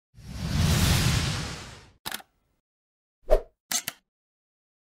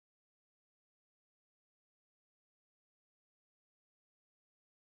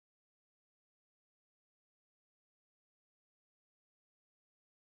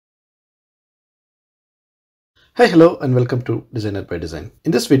Hi, hello, and welcome to Designer by Design.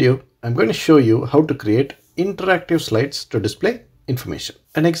 In this video, I'm going to show you how to create interactive slides to display information.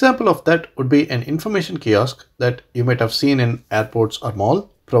 An example of that would be an information kiosk that you might have seen in airports or mall,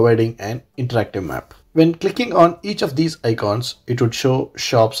 providing an interactive map. When clicking on each of these icons, it would show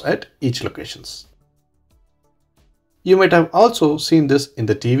shops at each locations. You might have also seen this in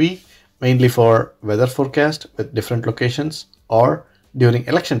the TV, mainly for weather forecast with different locations or during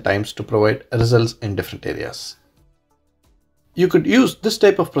election times to provide results in different areas. You could use this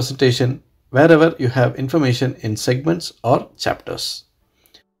type of presentation wherever you have information in segments or chapters.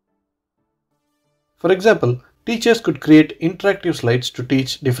 For example, teachers could create interactive slides to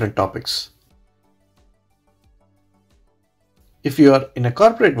teach different topics. If you are in a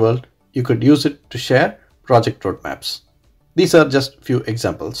corporate world, you could use it to share project roadmaps. These are just few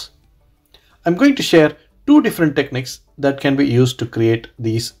examples. I'm going to share two different techniques that can be used to create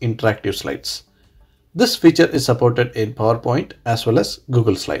these interactive slides. This feature is supported in PowerPoint as well as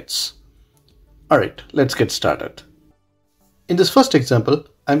Google Slides. Alright, let's get started. In this first example,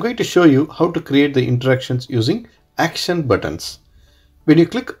 I'm going to show you how to create the interactions using action buttons. When you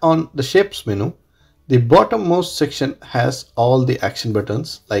click on the Shapes menu, the bottommost section has all the action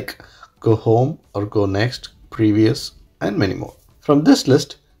buttons like Go Home or Go Next, Previous, and many more. From this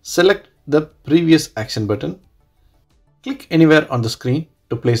list, select the Previous action button. Click anywhere on the screen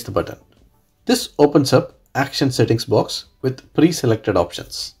to place the button. This opens up Action Settings box with pre-selected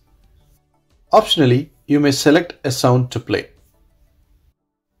options. Optionally, you may select a sound to play.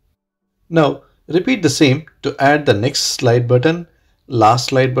 Now, repeat the same to add the Next Slide button, Last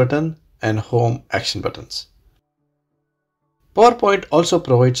Slide button, and Home action buttons. PowerPoint also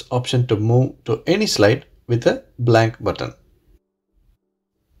provides option to move to any slide with a blank button.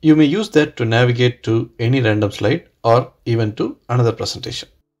 You may use that to navigate to any random slide or even to another presentation.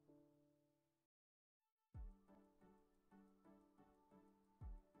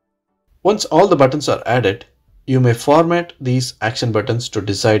 Once all the buttons are added, you may format these action buttons to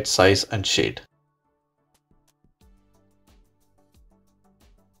decide size and shade.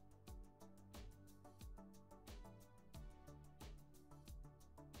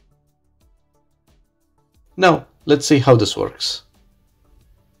 Now, let's see how this works.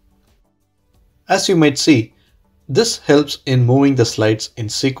 As you might see, this helps in moving the slides in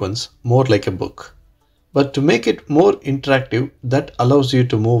sequence more like a book. But to make it more interactive, that allows you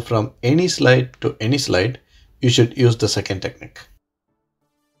to move from any slide to any slide, you should use the second technique.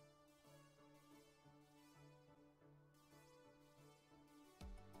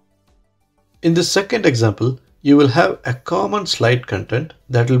 In this second example, you will have a common slide content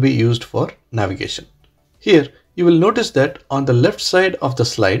that will be used for navigation. Here, you will notice that on the left side of the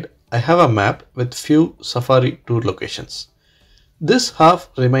slide, I have a map with few Safari tour locations. This half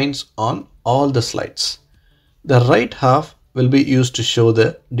remains on all the slides. The right half will be used to show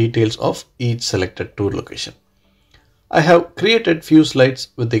the details of each selected tour location. I have created few slides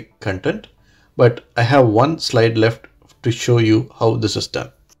with the content, but I have one slide left to show you how this is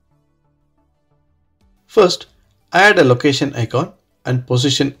done. First, add a location icon and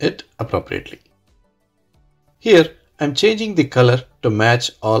position it appropriately. Here, I'm changing the color to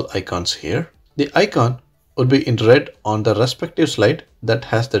match all icons here. The icon would be in red on the respective slide that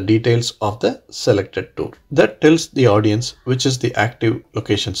has the details of the selected tour. That tells the audience which is the active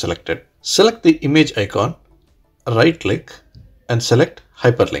location selected. Select the image icon, right click, and select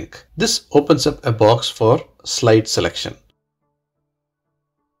Hyperlink. This opens up a box for slide selection.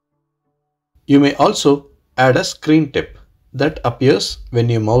 You may also add a screen tip that appears when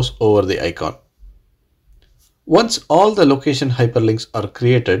you mouse over the icon. Once all the location hyperlinks are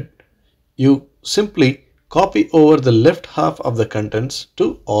created, you simply copy over the left half of the contents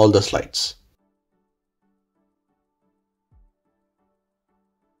to all the slides.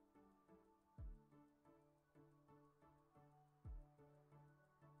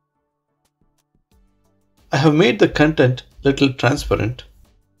 I have made the content little transparent.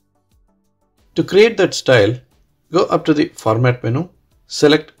 To create that style, go up to the Format menu,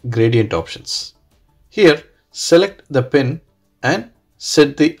 select Gradient options. Here, select the pin and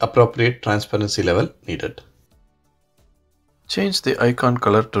set the appropriate transparency level needed. Change the icon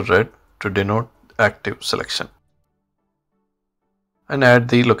color to red to denote active selection. And add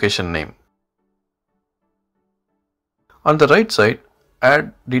the location name. On the right side,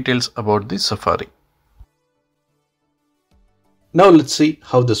 add details about the Safari. Now let's see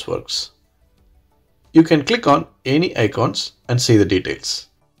how this works. You can click on any icons and see the details.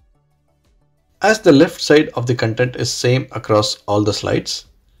 As the left side of the content is same across all the slides,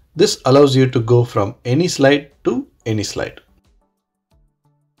 this allows you to go from any slide to any slide.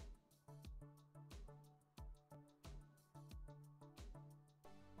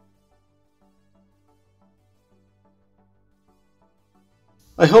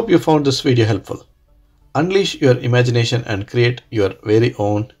 I hope you found this video helpful. Unleash your imagination and create your very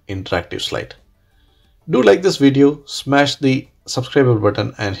own interactive slide. Do like this video, smash the subscribe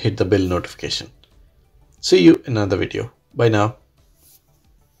button and hit the bell notification. See you in another video. Bye now.